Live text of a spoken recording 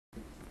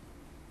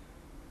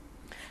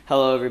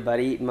Hello,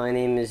 everybody. My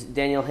name is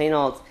Daniel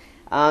Hainault.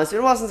 It's been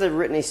a while since I've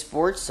written a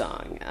sports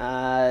song.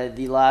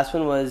 The last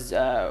one was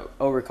O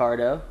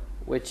Ricardo,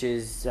 which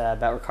is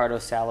about Ricardo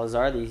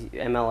Salazar, the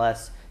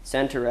MLS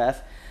center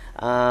ref.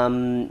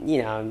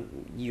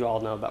 You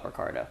all know about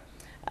Ricardo.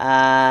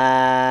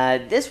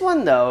 This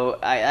one, though,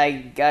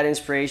 I got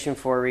inspiration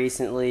for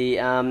recently.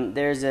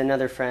 There's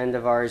another friend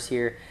of ours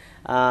here.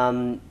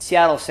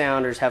 Seattle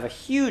Sounders have a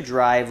huge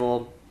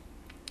rival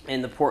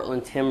in the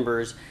Portland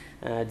Timbers.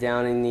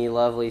 Down in the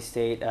lovely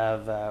state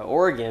of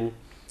Oregon.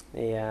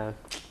 I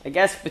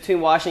guess between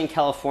Washington and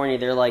California,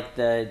 they're like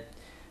I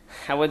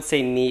would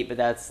say meat, but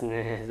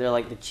they're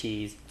like the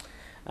cheese.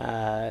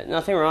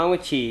 Nothing wrong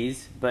with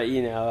cheese, but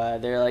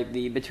they're like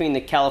between the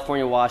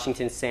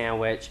California-Washington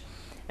sandwich,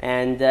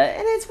 and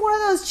it's one of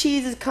those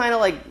cheeses, kind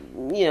of like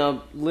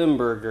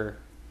Limburger.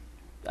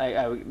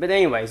 But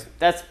anyways,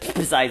 that's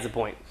besides the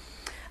point.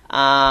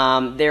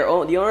 The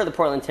owner of the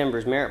Portland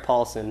Timbers, Merritt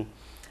Paulson.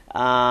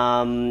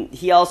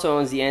 He also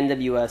owns the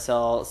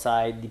NWSL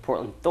side, the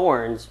Portland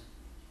Thorns,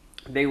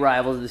 big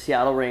rivals of the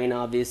Seattle Reign,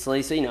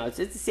 obviously. So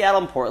it's Seattle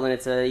and Portland.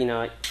 It's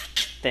a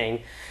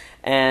thing,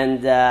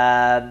 and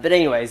but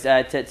anyways,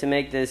 to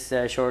make this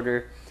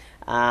shorter,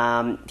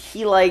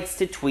 he likes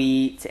to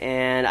tweet,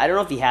 and I don't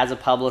know if he has a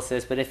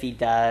publicist, but if he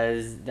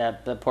does,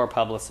 the poor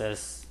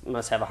publicist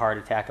must have a heart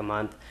attack a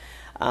month.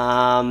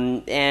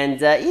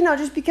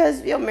 Just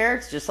because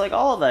Merritt's just like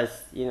all of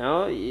us,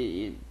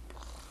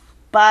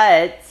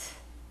 but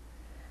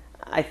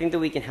I think that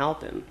we can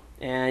help him.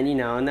 And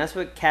that's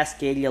what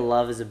Cascadia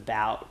Love is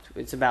about.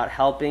 It's about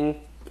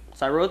helping.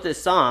 So I wrote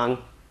this song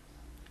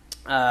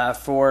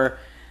for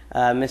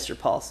Mr.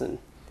 Paulson.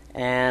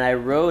 And I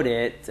wrote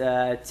it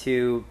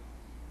to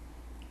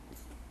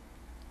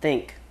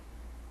think.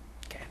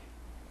 Okay.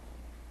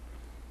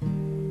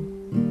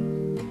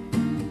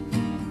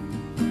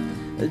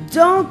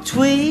 Don't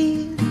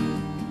tweet.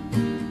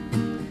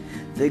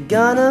 They're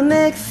gonna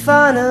make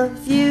fun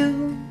of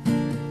you.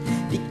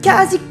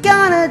 Because you're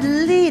gonna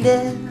delete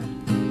it.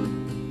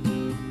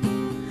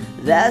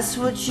 That's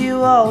what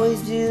you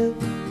always do.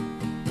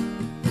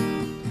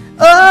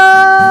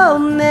 Oh,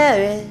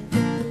 Merritt,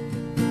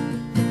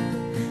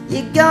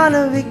 you're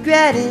gonna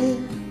regret it.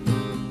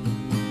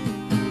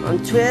 On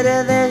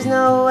Twitter there's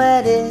no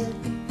edit.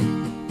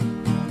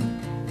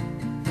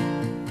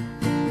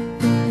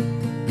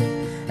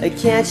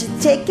 Can't you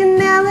take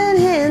an Ellen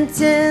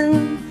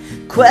Hinton?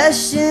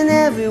 Question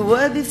every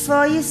word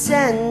before you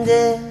send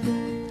it.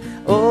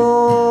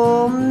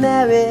 Oh,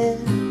 Merritt,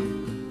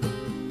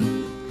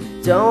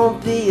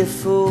 don't be a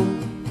fool.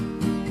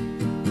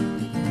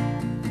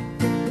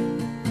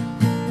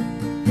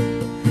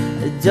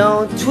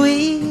 Don't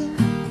tweet.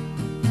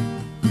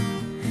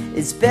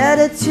 It's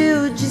better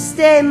to just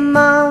stay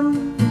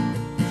mum.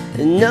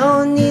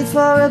 No need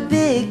for a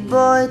big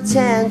boy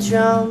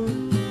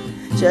tantrum.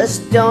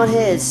 Just don't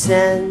hit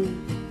send.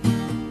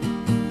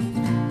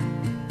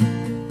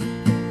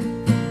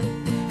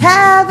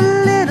 Have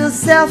a little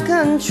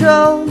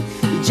self-control.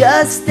 You're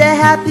just a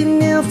happy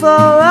meal for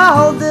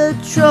all the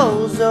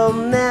trolls. Oh,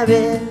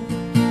 Merritt,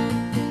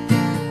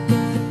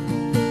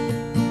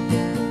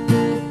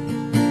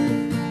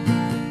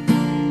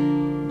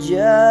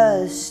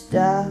 just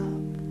stop.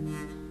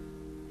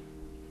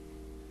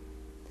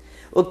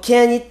 Well,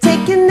 can you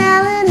take an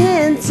Ellen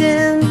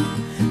Hinton?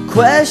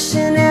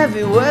 Question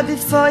every word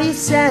before you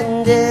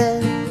send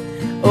it.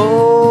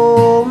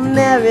 Oh,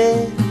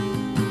 Merritt,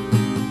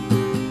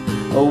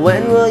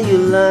 when will you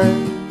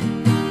learn?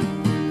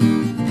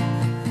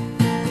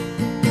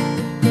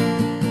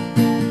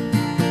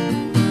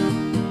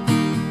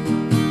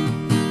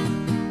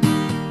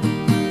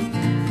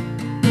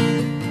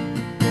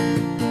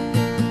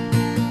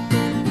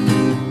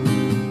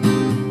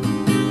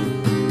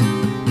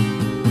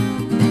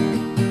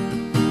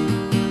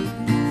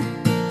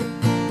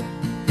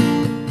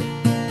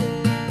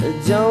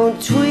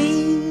 Don't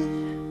tweet,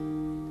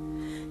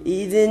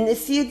 even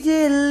if you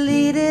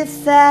delete it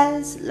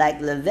fast,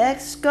 like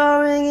Levesque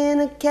scoring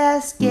in a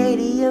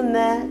Cascadia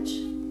match.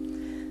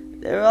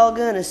 They're all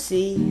gonna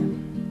see.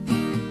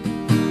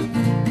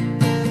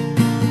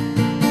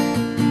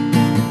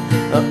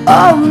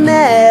 Oh,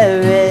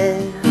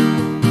 Merritt,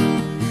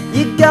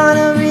 you're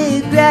gonna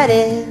regret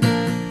it.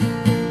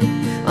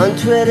 On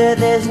Twitter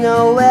there's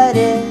no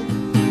edit.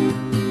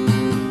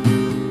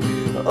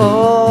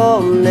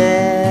 Oh,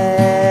 Merritt,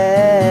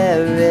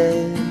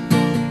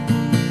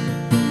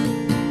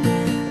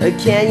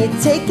 can you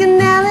take an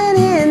Ellen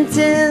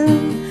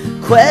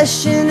Hinton?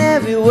 Question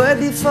every word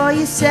before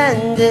you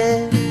send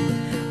it.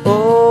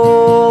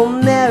 Oh,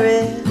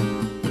 Merritt,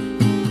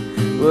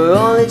 we're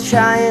only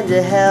trying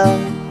to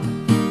help.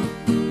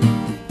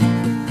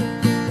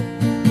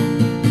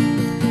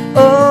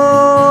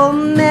 Oh,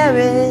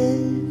 Merritt,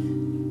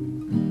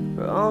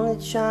 we're only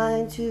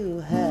trying to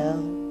help.